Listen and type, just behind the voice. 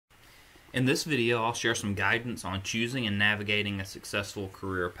In this video, I'll share some guidance on choosing and navigating a successful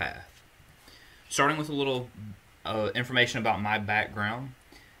career path. Starting with a little information about my background,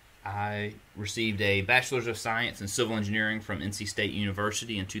 I received a Bachelor's of Science in Civil Engineering from NC State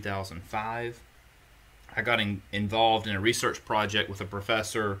University in 2005. I got involved in a research project with a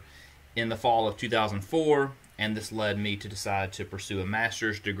professor in the fall of 2004, and this led me to decide to pursue a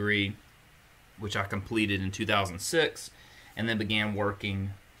master's degree, which I completed in 2006, and then began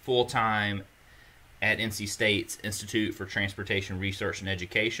working full-time at NC State's Institute for Transportation Research and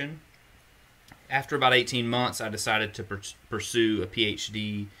Education. After about 18 months, I decided to pursue a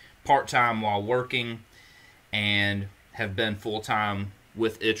PhD part-time while working, and have been full-time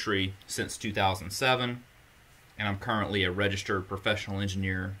with ITRI since 2007, and I'm currently a registered professional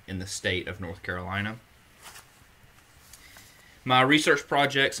engineer in the state of North Carolina. My research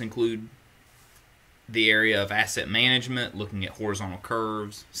projects include the area of asset management, looking at horizontal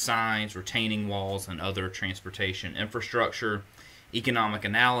curves, signs, retaining walls, and other transportation infrastructure, economic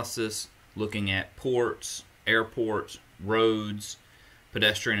analysis, looking at ports, airports, roads,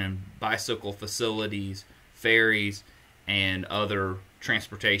 pedestrian and bicycle facilities, ferries, and other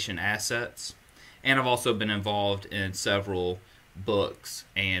transportation assets. And I've also been involved in several books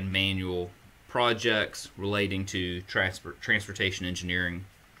and manual projects relating to transportation engineering.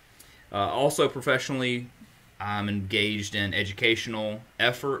 Also professionally, I'm engaged in educational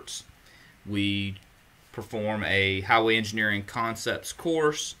efforts. We perform a highway engineering concepts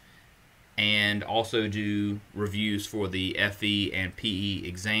course and also do reviews for the FE and PE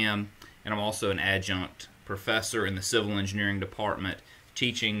exam. And I'm also an adjunct professor in the civil engineering department,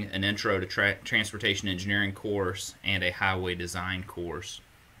 teaching an intro to transportation engineering course and a highway design course.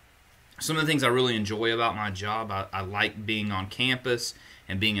 Some of the things I really enjoy about my job, I like being on campus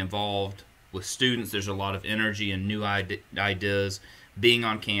and being involved with students. There's a lot of energy and new ideas being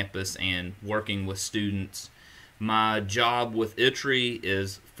on campus and working with students. My job with ITRI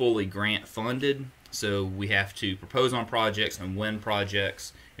is fully grant funded, so we have to propose on projects and win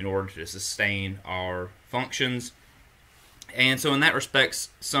projects in order to sustain our functions. And so in that respect,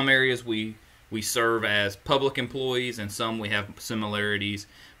 some areas we serve as public employees, and some we have similarities,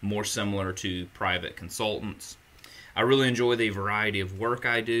 more similar to private consultants. I really enjoy the variety of work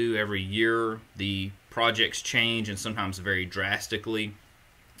I do. Every year the projects change, and sometimes very drastically.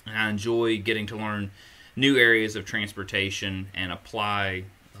 And I enjoy getting to learn new areas of transportation and apply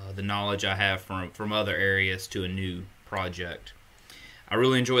the knowledge I have from other areas to a new project. I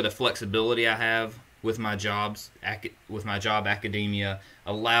really enjoy the flexibility I have with my job. Academia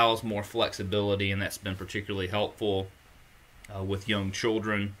allows more flexibility, and that's been particularly helpful with young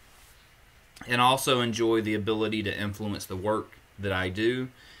children. And I also enjoy the ability to influence the work that I do,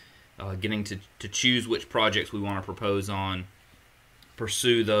 getting to choose which projects we want to propose on,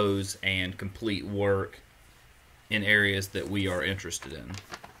 pursue those, and complete work in areas that we are interested in.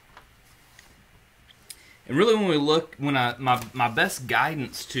 And really, my best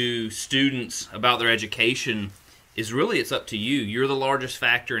guidance to students about their education is really, it's up to you. You're the largest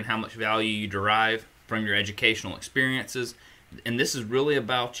factor in how much value you derive from your educational experiences, and this is really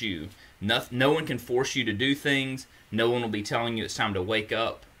about you. No one can force you to do things. No one will be telling you it's time to wake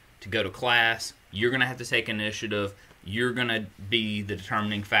up, to go to class. You're going to have to take initiative. You're going to be the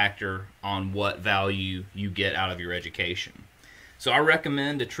determining factor on what value you get out of your education. So I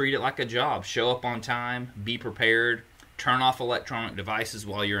recommend to treat it like a job. Show up on time, be prepared, turn off electronic devices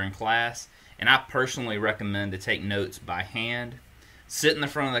while you're in class, and I personally recommend to take notes by hand. Sit in the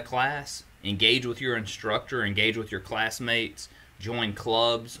front of the class, engage with your instructor, engage with your classmates, join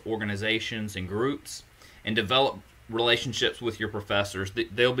clubs, organizations, and groups, and develop relationships with your professors.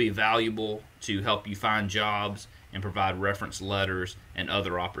 They'll be valuable to help you find jobs and provide reference letters and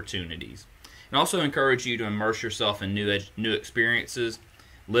other opportunities. And also encourage you to immerse yourself in new experiences,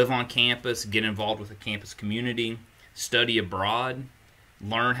 live on campus, get involved with the campus community, study abroad,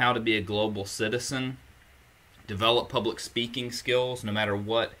 learn how to be a global citizen, develop public speaking skills. No matter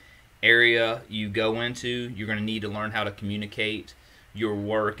what area you go into, you're going to need to learn how to communicate your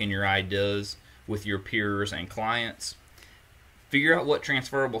work and your ideas with your peers and clients. Figure out what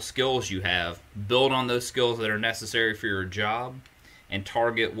transferable skills you have. Build on those skills that are necessary for your job, and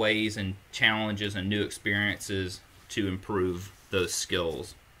target ways and challenges and new experiences to improve those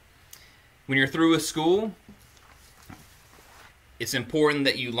skills. When you're through with school, it's important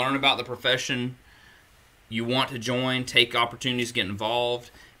that you learn about the profession you want to join, take opportunities to get involved.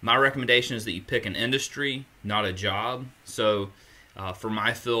 My recommendation is that you pick an industry, not a job. So for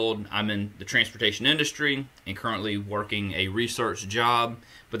my field, I'm in the transportation industry and currently working a research job,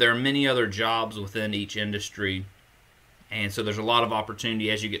 but there are many other jobs within each industry And so there's a lot of opportunity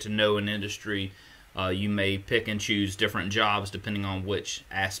as you get to know an industry. You may pick and choose different jobs depending on which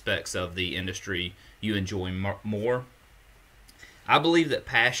aspects of the industry you enjoy more. I believe that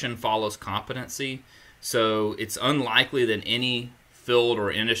passion follows competency, so it's unlikely that any field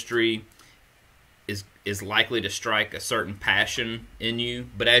or industry is likely to strike a certain passion in you,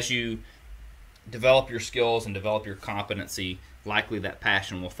 but as you develop your skills and develop your competency, likely that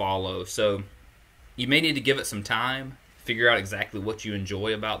passion will follow. So you may need to give it some time, figure out exactly what you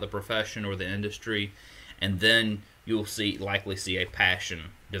enjoy about the profession or the industry, and then you'll likely see a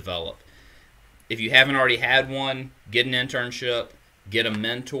passion develop. If you haven't already had one, get an internship, get a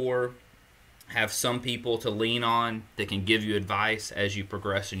mentor, have some people to lean on that can give you advice as you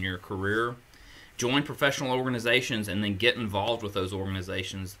progress in your career. Join professional organizations and then get involved with those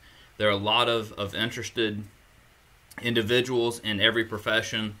organizations. There are a lot of interested individuals in every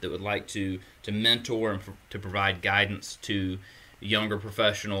profession that would like to mentor and to provide guidance to younger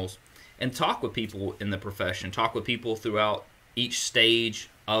professionals, and talk with people in the profession. Talk with people throughout each stage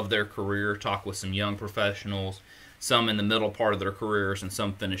of their career. Talk with some young professionals, some in the middle part of their careers and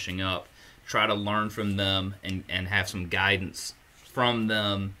some finishing up. Try to learn from them and have some guidance from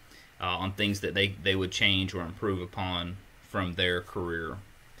them on things that they would change or improve upon from their career.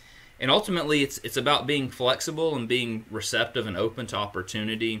 And ultimately, it's about being flexible and being receptive and open to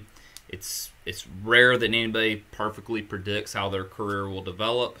opportunity. It's rare that anybody perfectly predicts how their career will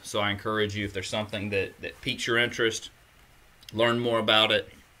develop. So I encourage you, if there's something that piques your interest, learn more about it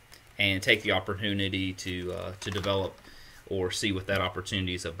and take the opportunity to develop or see what that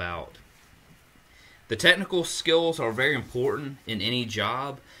opportunity is about. The technical skills are very important in any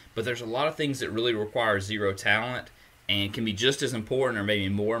job, but there's a lot of things that really require zero talent and can be just as important or maybe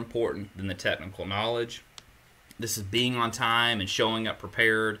more important than the technical knowledge. This is being on time and showing up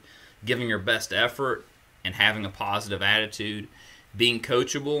prepared, giving your best effort and having a positive attitude, being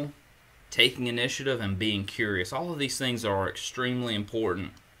coachable, taking initiative, and being curious. All of these things are extremely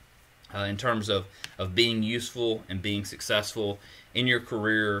important in terms of being useful and being successful in your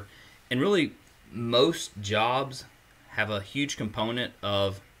career. And really, most jobs have a huge component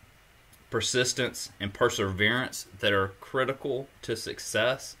of persistence and perseverance that are critical to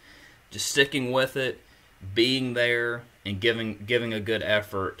success. Just sticking with it, being there, and giving a good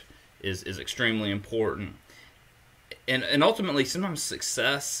effort is extremely important. And ultimately, sometimes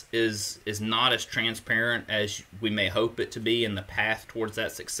success is not as transparent as we may hope it to be, and the path towards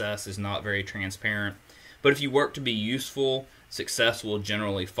that success is not very transparent. But if you work to be useful, success will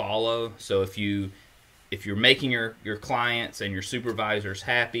generally follow. So if you're making your clients and your supervisors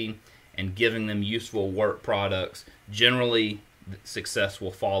happy and giving them useful work products, generally success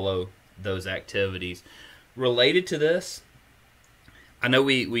will follow those activities. Related to this, I know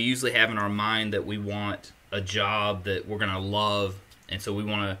we usually have in our mind that we want a job that we're going to love, and so we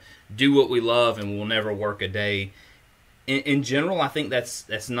want to do what we love and we'll never work a day. In general, I think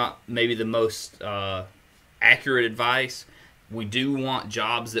that's not maybe the most accurate advice. We do want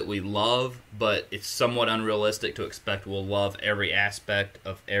jobs that we love, but it's somewhat unrealistic to expect we'll love every aspect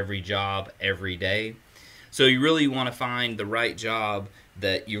of every job every day. So you really want to find the right job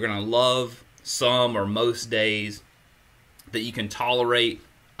that you're going to love some or most days, that you can tolerate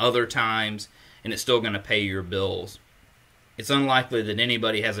other times, and it's still going to pay your bills. It's unlikely that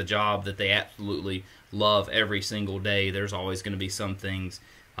anybody has a job that they absolutely love every single day. There's always going to be some things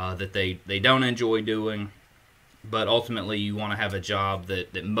that they don't enjoy doing. But ultimately, you want to have a job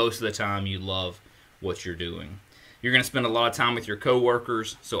that most of the time you love what you're doing. You're going to spend a lot of time with your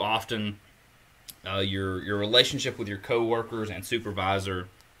coworkers, so often your relationship with your coworkers and supervisor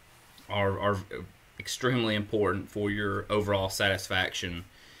are extremely important for your overall satisfaction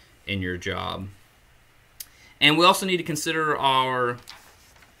in your job. And we also need to consider our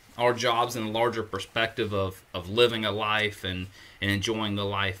jobs in a larger perspective of living a life and enjoying the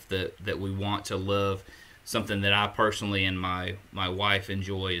life that we want to live. Something that I personally and my wife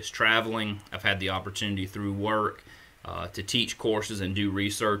enjoy is traveling. I've had the opportunity through work to teach courses and do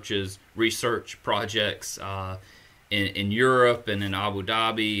research projects in Europe and in Abu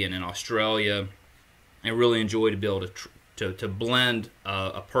Dhabi and in Australia. I really enjoy to be able to blend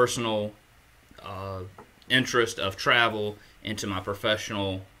a personal interest of travel into my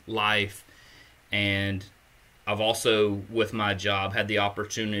professional life. And I've also, with my job, had the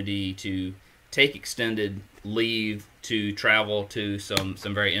opportunity to take extended leave to travel to some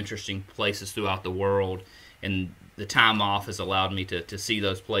very interesting places throughout the world, and the time off has allowed me to see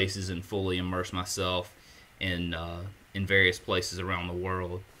those places and fully immerse myself in various places around the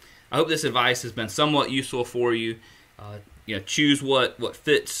world. I hope this advice has been somewhat useful for you. Choose what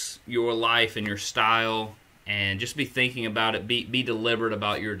fits your life and your style, and just be thinking about it. Be deliberate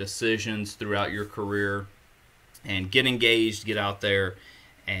about your decisions throughout your career, and get engaged, get out there,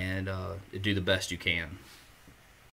 and do the best you can.